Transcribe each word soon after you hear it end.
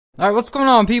Alright, what's going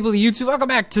on, people of YouTube? Welcome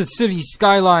back to City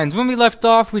Skylines. When we left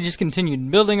off, we just continued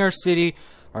building our city,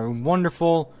 our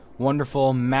wonderful,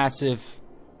 massive,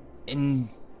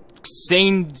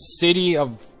 insane city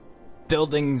of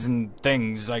buildings and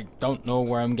things. I don't know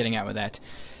where I'm getting at with that.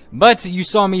 But you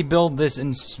saw me build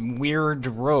this weird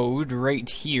road right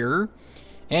here.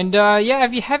 And, yeah,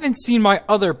 if you haven't seen my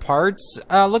other parts,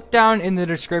 look down in the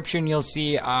description. You'll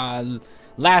see,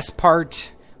 last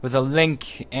part with a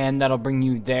link, and that'll bring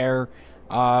you there.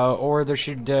 Or there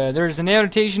should, there's an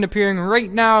annotation appearing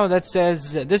right now that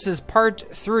says, this is part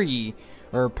 3,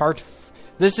 or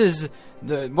this is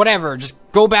the, whatever, just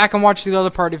go back and watch the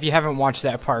other part if you haven't watched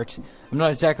that part. I'm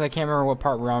not exactly, I can't remember what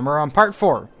part we're on. We're on part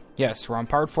 4. Yes, we're on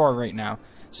part 4 right now.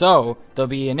 So, there'll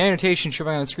be an annotation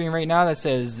showing on the screen right now that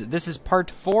says, this is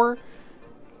part 4.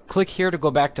 Click here to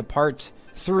go back to part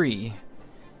 3.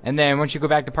 And then once you go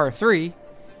back to part 3,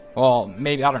 well,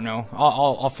 maybe, I don't know.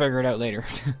 I'll figure it out later.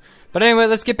 But anyway,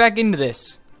 let's get back into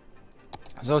this.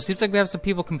 So it seems like we have some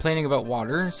people complaining about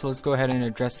water, so let's go ahead and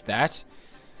address that.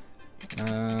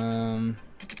 Dang,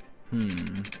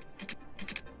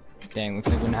 looks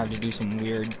like we're gonna have to do some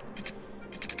weird...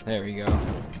 There we go.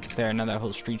 There, now that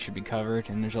whole street should be covered,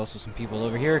 and there's also some people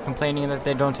over here complaining that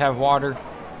they don't have water.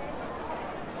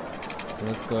 So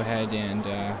let's go ahead and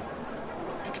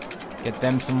get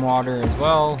them some water as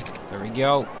well. There we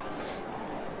go.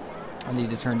 I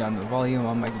need to turn down the volume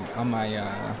on my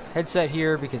headset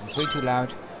here because it's way too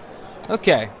loud.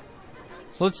 Okay,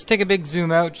 so let's take a big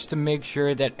zoom out just to make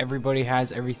sure that everybody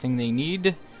has everything they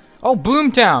need. Oh,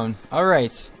 Boomtown!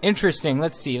 Alright, interesting.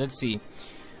 Let's see.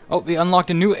 Oh, we unlocked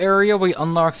a new area. We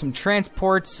unlocked some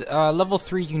transports, level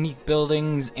 3 unique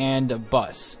buildings, and a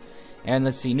bus. And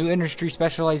let's see, new industry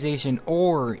specialization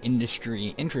or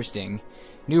industry. Interesting.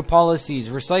 New policies,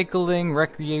 recycling,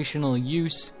 recreational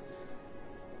use,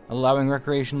 allowing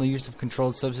recreational use of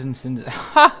controlled substances.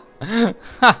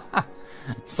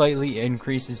 Slightly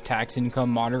increases tax income,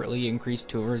 moderately increase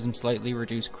tourism, slightly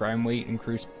reduce crime rate,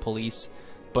 increase police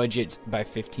budget by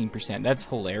 15%. That's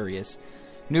hilarious.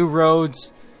 New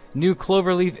roads, new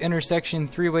cloverleaf intersection,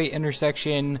 3-way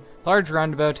intersection, large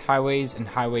roundabout, highways, and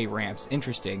highway ramps.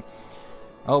 Interesting.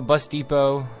 Oh, bus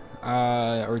depot,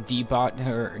 or depot,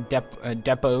 or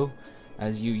depot,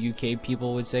 as you UK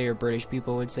people would say, or British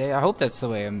people would say. I hope that's the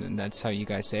way, that's how you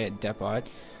guys say it, depot,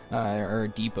 or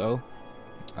depot,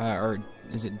 or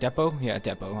is it depot? Yeah,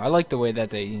 depot. I like the way that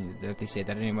they say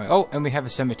that anyway. Oh, and we have a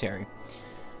cemetery.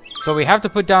 So we have to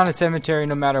put down a cemetery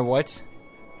no matter what.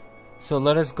 So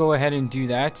let us go ahead and do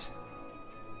that.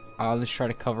 Let's try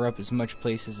to cover up as much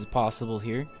places as possible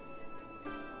here.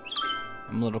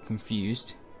 I'm a little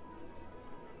confused.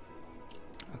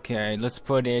 Okay, let's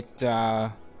put it,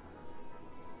 well,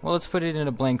 let's put it in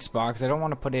a blank spot, because I don't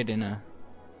want to put it in a...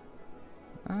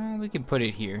 we can put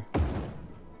it here.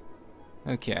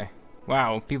 Okay.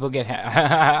 Wow, people get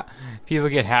people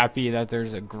get happy that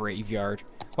there's a graveyard.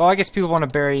 Well, I guess people want to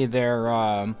bury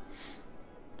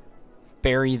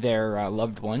their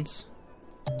loved ones.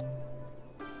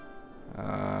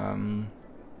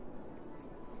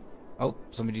 Oh,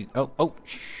 somebody... Oh,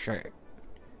 shit.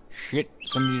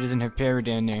 Somebody doesn't have power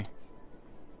down there.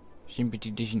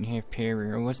 Somebody doesn't have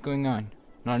power. Oh, what's going on?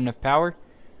 Not enough power?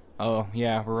 Oh,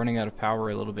 yeah, we're running out of power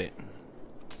a little bit.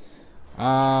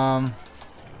 Oh,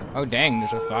 dang,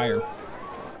 there's a fire.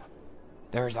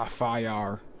 There's a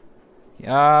fire.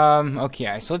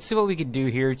 Okay, so let's see what we could do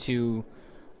here to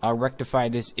rectify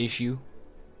this issue.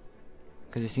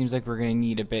 Because it seems like we're going to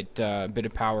need a bit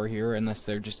of power here, unless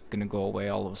they're just going to go away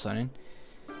all of a sudden.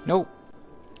 Nope.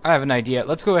 I have an idea.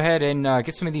 Let's go ahead and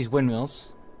get some of these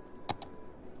windmills.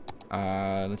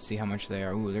 Let's see how much they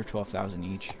are. Ooh, they're 12,000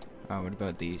 each. What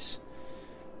about these?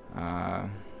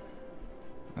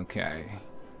 Okay.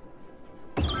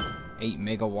 8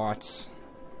 megawatts.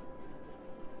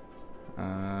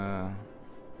 7.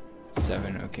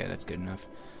 Okay, that's good enough.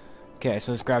 Okay,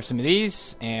 so let's grab some of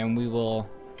these, and we will...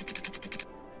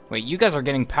 Wait, you guys are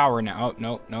getting power now. Oh,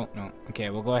 no.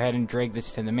 Okay, we'll go ahead and drag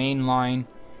this to the main line.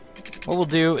 What we'll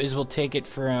do is we'll take it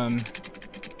from...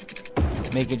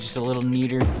 Make it just a little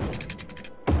neater.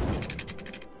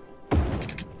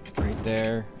 Right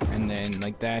there. And then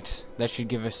like that. That should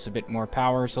give us a bit more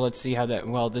power. So let's see how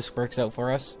this works out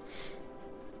for us.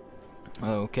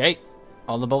 Okay.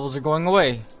 All the bubbles are going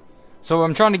away. So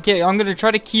I'm going to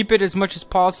try to keep it as much as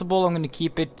possible. I'm going to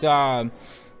keep it,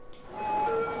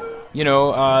 you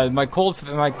know, my coal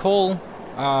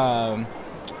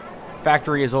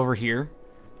factory is over here.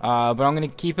 But I'm going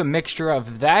to keep a mixture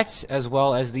of that as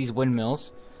well as these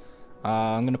windmills.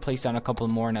 I'm going to place down a couple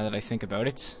more now that I think about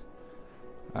it.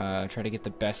 Try to get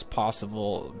the best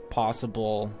possible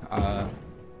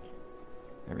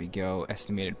we go.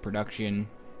 Estimated production.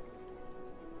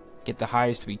 Get the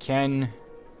highest we can.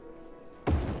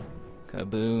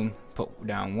 Kaboom. Put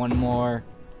down one more.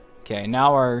 Okay,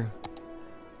 now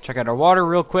check out our water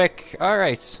real quick.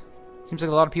 Alright. Seems like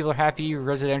a lot of people are happy.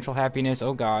 Residential happiness.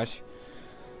 Oh gosh.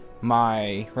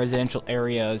 My residential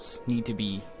areas need to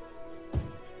be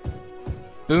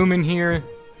booming here.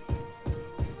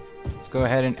 Let's go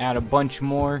ahead and add a bunch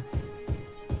more.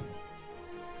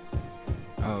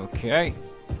 Okay.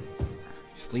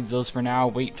 Just leave those for now.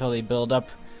 Wait till they build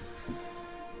up.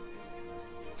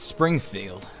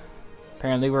 Springfield.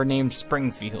 Apparently we're named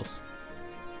Springfield.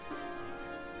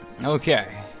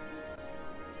 Okay.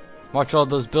 Watch all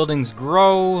those buildings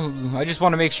grow. I just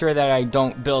want to make sure that I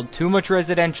don't build too much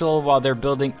residential while they're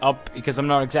building up, because I'm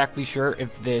not exactly sure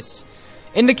if this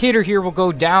indicator here will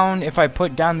go down if I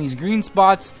put down these green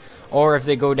spots, or if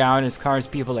they go down as far as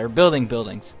people are building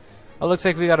buildings. It looks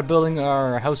like we got a building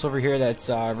or a house over here that's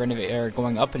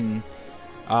going up and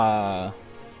or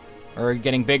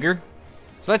getting bigger.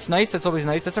 So that's nice. That's always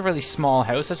nice. That's a really small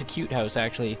house. That's a cute house,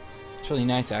 actually. It's really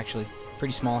nice, actually.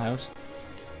 Pretty small house.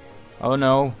 Oh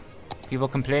no. People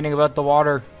complaining about the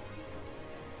water.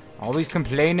 Always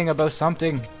complaining about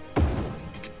something.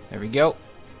 There we go.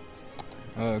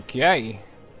 Okay.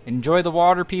 Enjoy the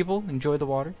water, people. Enjoy the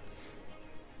water.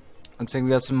 Looks like we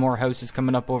got some more houses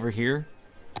coming up over here,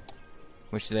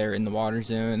 which they're in the water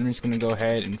zone. I'm just going to go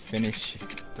ahead and finish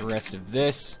the rest of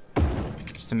this,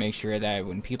 just to make sure that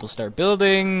when people start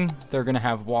building, they're going to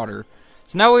have water.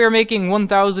 So now we are making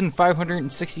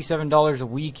 $1,567 a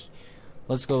week.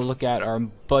 Let's go look at our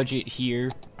budget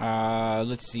here.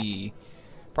 Let's see.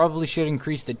 Probably should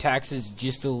increase the taxes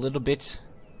just a little bit.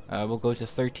 We'll go to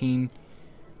 13.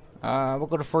 We'll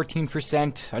go to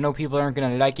 14%. I know people aren't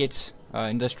going to like it.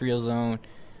 Industrial zone.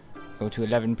 Go to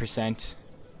 11.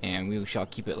 And we shall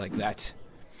keep it like that.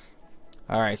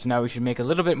 Alright, so now we should make a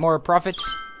little bit more profit.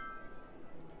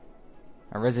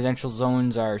 Our residential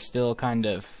zones are still kind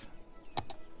of...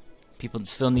 People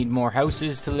still need more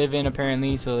houses to live in,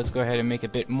 apparently, so let's go ahead and make a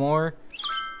bit more.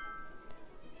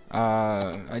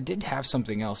 I did have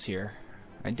something else here.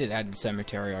 I did add the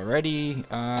cemetery already.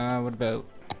 What about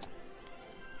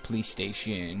police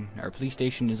station? Our police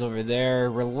station is over there.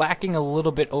 We're lacking a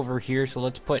little bit over here, so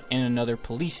let's put in another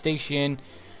police station.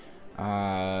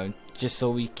 Just so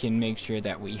we can make sure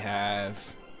that we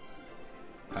have...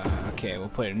 okay, we'll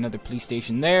put another police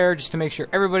station there, just to make sure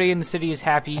everybody in the city is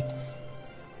happy.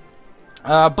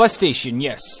 Bus station,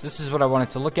 yes. This is what I wanted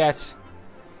to look at.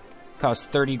 Cost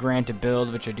 30 grand to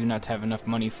build, which I do not have enough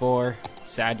money for,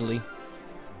 sadly.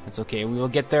 That's okay, we will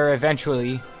get there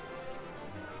eventually.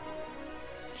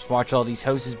 Just watch all these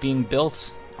houses being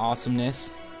built.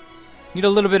 Awesomeness. Need a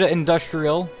little bit of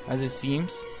industrial, as it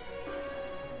seems.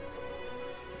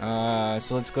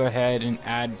 So let's go ahead and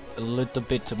add a little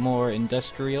bit more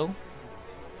industrial.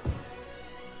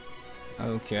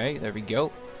 Okay, there we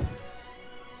go.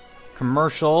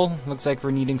 Commercial. Looks like we're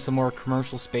needing some more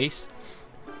commercial space.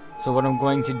 So what I'm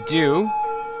going to do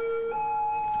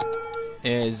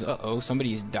is... Uh-oh,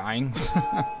 somebody is dying.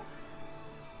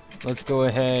 Let's go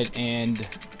ahead and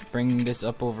bring this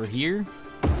up over here.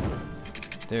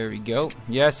 There we go.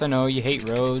 Yes, I know you hate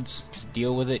roads. Just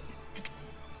deal with it.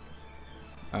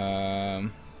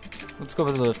 Let's go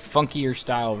with a funkier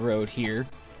style road here,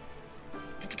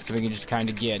 so we can just kind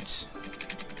of get...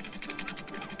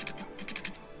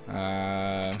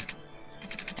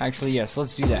 actually, yes,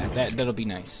 let's do that. That'll be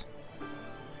nice.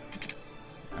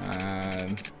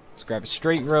 Let's grab a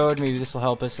straight road. Maybe this will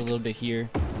help us a little bit here.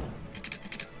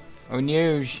 Oh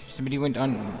no, somebody went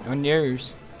on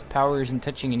news. The power isn't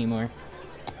touching anymore.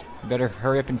 Better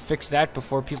hurry up and fix that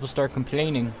before people start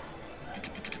complaining.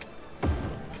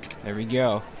 There we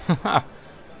go.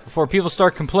 Before people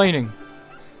start complaining.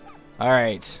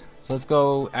 Alright, so let's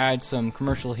go add some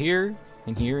commercial here,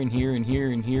 and here, and here, and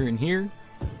here, and here, and here.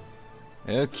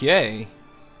 Okay.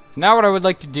 So now what I would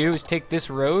like to do is take this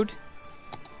road.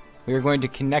 We are going to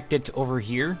connect it over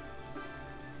here.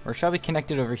 Or shall we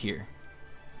connect it over here?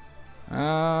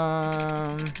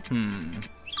 I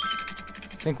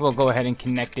think we'll go ahead and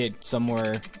connect it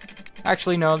somewhere.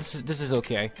 Actually, no, this is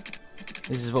okay.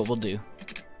 This is what we'll do.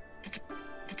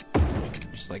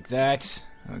 Just like that.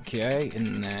 Okay,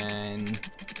 and then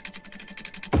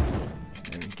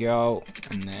there we go.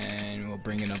 And then we'll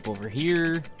bring it up over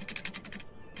here.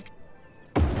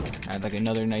 Add like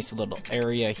another nice little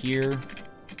area here.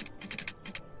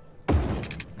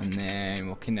 And then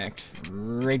we'll connect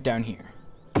right down here.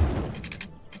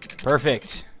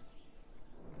 Perfect.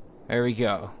 There we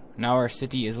go. Now our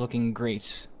city is looking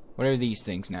great. What are these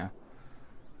things now?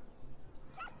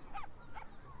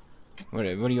 What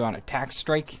do you want, a tax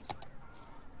strike?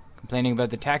 Complaining about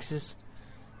the taxes?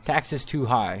 Taxes too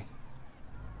high.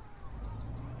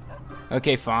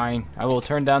 Okay, fine. I will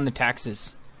turn down the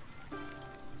taxes.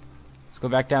 Let's go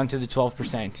back down to the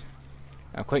 12%.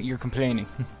 Now quit your complaining.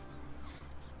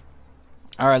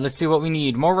 Alright, let's see what we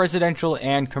need. More residential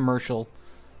and commercial,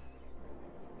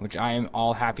 which I am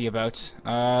all happy about.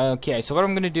 Okay, so what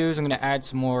I'm going to do is I'm going to add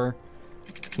some more.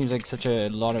 Seems like such a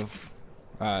lot of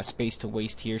space to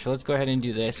waste here. So let's go ahead and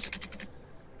do this.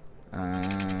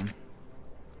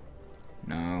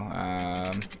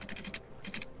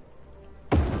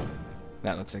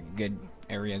 That looks like a good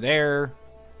area there.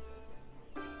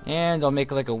 And I'll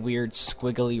make like a weird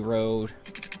squiggly road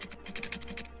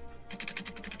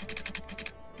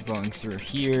going through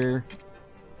here.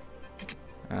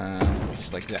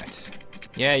 Just like that.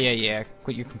 Yeah.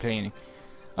 Quit your complaining.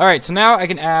 Alright, so now I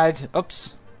can add...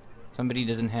 Oops. Somebody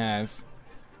doesn't have...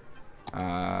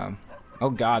 oh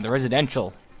god, the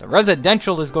residential. The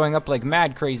residential is going up like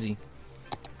mad crazy.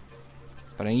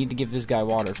 But I need to give this guy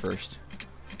water first.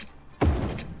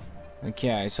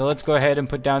 Okay, so let's go ahead and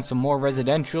put down some more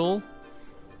residential.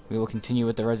 We will continue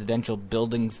with the residential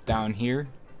buildings down here.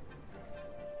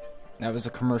 That was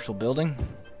a commercial building.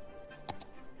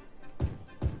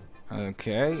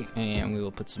 Okay, and we will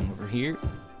put some over here.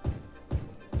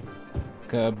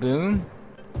 Kaboom.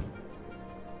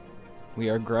 We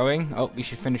are growing. Oh, we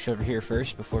should finish over here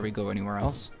first before we go anywhere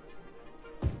else.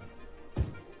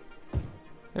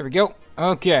 There we go.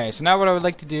 Okay, so now what I would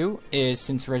like to do is,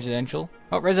 since residential...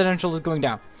 Oh, residential is going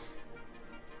down.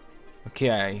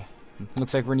 Okay.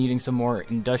 Looks like we're needing some more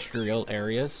industrial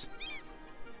areas.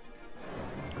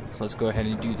 So let's go ahead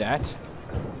and do that.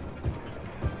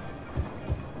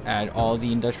 Add all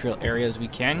the industrial areas we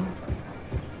can.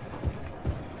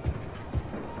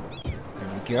 There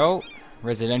we go.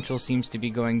 Residential seems to be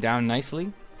going down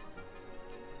nicely.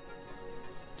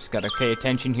 Just gotta pay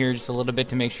attention here just a little bit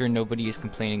to make sure nobody is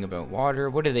complaining about water.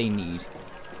 What do they need?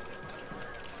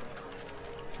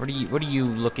 What are you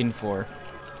looking for?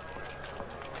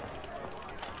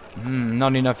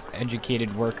 Not enough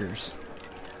educated workers.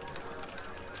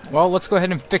 Well, let's go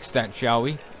ahead and fix that, shall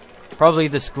we? Probably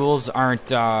the schools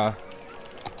aren't in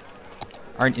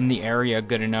the area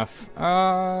good enough.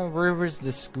 Where was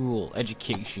the school?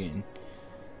 Education.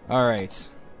 Alright.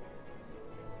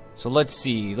 So let's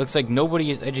see. Looks like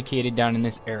nobody is educated down in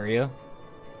this area.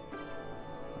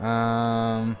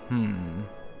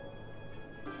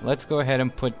 Let's go ahead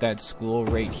and put that school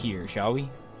right here, shall we?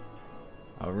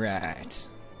 Alright.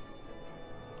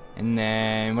 And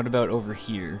then, what about over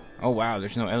here? Oh wow,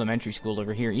 there's no elementary school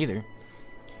over here either.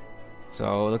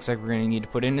 So, it looks like we're going to need to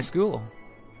put in a school.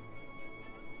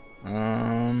 Oh,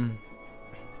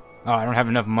 I don't have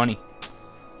enough money.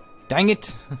 Dang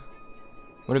it!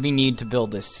 What do we need to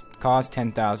build this? Cost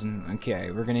 10,000. Okay,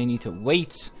 we're going to need to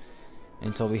wait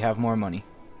until we have more money.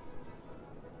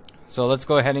 So let's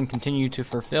go ahead and continue to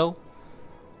fulfill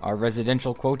our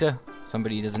residential quota.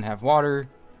 Somebody doesn't have water.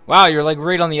 Wow, you're like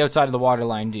right on the outside of the water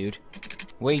line, dude.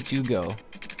 Way to go.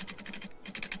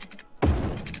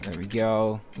 There we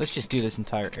go. Let's just do this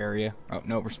entire area. Oh,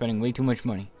 no, we're spending way too much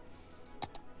money.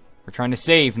 We're trying to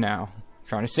save now.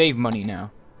 Trying to save money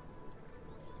now.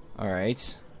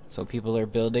 Alright. So people are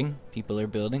building. People are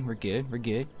building. We're good. We're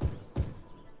good.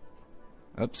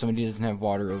 Oh, somebody doesn't have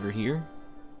water over here.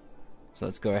 So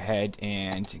let's go ahead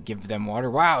and give them water.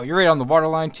 Wow, you're right on the water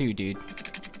line too, dude.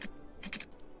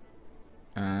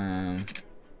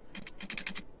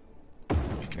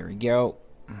 There we go.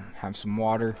 Have some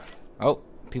water. Oh,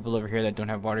 people over here that don't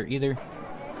have water either.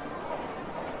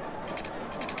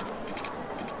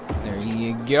 There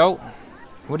you go.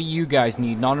 What do you guys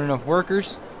need? Not enough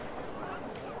workers?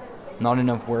 Not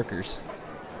enough workers.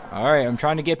 Alright, I'm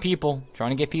trying to get people.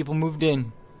 Trying to get people moved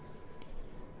in.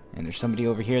 And there's somebody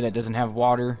over here that doesn't have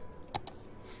water.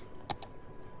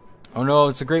 Oh no,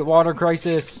 it's a great water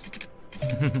crisis.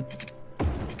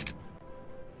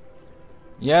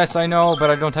 Yes, I know, but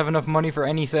I don't have enough money for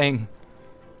anything.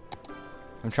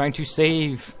 I'm trying to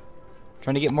save.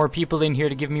 Trying to get more people in here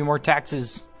to give me more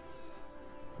taxes.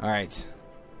 Alright.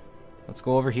 Let's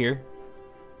go over here.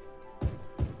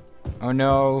 Oh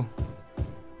no.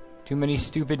 Too many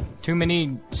stupid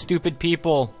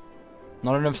people.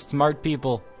 Not enough smart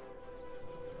people.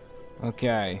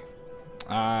 Okay.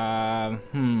 Okay,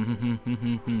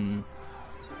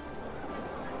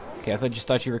 I just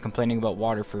thought you were complaining about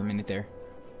water for a minute there.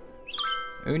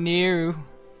 Oh no.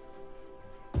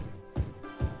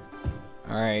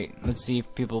 Alright, let's see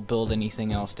if people build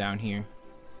anything else down here.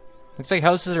 Looks like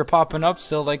houses are popping up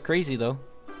still like crazy though.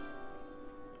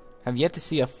 Have yet to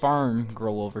see a farm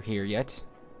grow over here yet.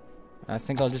 I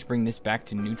think I'll just bring this back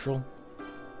to neutral.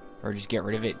 Or just get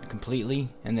rid of it completely,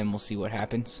 and then we'll see what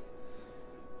happens.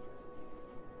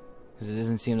 Because it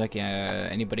doesn't seem like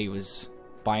anybody was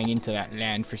buying into that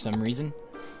land for some reason.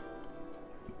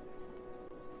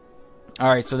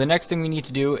 Alright, so the next thing we need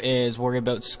to do is worry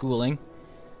about schooling.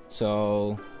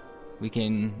 So, we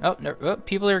can... Oh, no,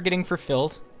 people are getting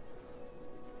fulfilled.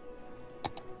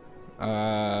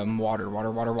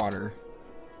 Water.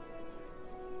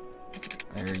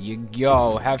 There you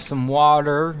go. Have some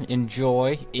water.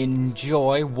 Enjoy.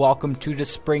 Welcome to the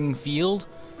Springfield.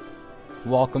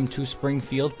 Welcome to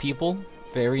Springfield, people.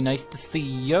 Very nice to see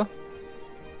ya.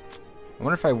 I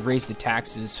wonder if I raise the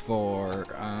taxes for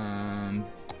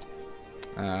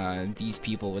these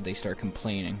people, would they start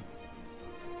complaining?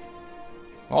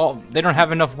 Well, they don't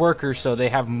have enough workers, so they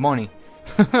have money.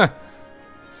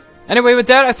 Anyway, with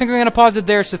that, I think I'm going to pause it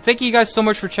there. So thank you guys so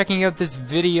much for checking out this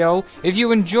video. If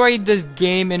you enjoyed this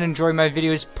game and enjoy my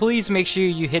videos, please make sure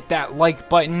you hit that like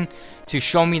button to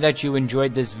show me that you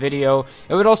enjoyed this video.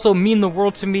 It would also mean the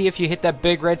world to me if you hit that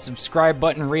big red subscribe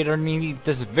button right underneath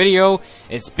this video.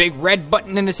 It's big red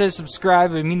button and it says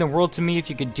subscribe. It would mean the world to me if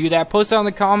you could do that. Post down in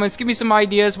the comments. Give me some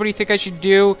ideas. What do you think I should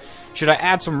do? Should I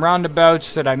add some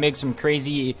roundabouts? Should I make some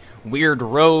crazy, weird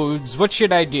roads? What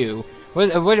should I do?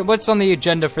 What's on the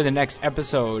agenda for the next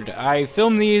episode? I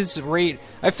film these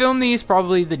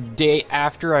probably the day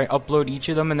after I upload each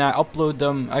of them, and I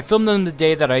film them the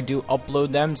day that I do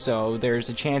upload them, so there's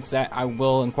a chance that I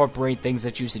will incorporate things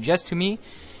that you suggest to me.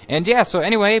 And yeah, so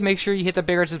anyway, make sure you hit the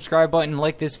bigger subscribe button,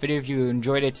 like this video if you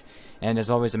enjoyed it, and as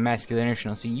always, I'm Masculination.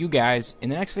 I'll see you guys in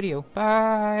the next video.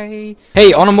 Bye!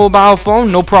 Hey, on a mobile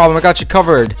phone? No problem, I got you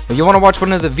covered. If you want to watch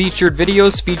one of the featured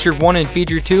videos, Featured 1 and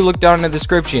Featured 2, look down in the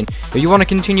description. If you want to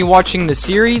continue watching the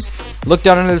series, look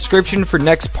down in the description for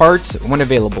next parts when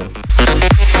available.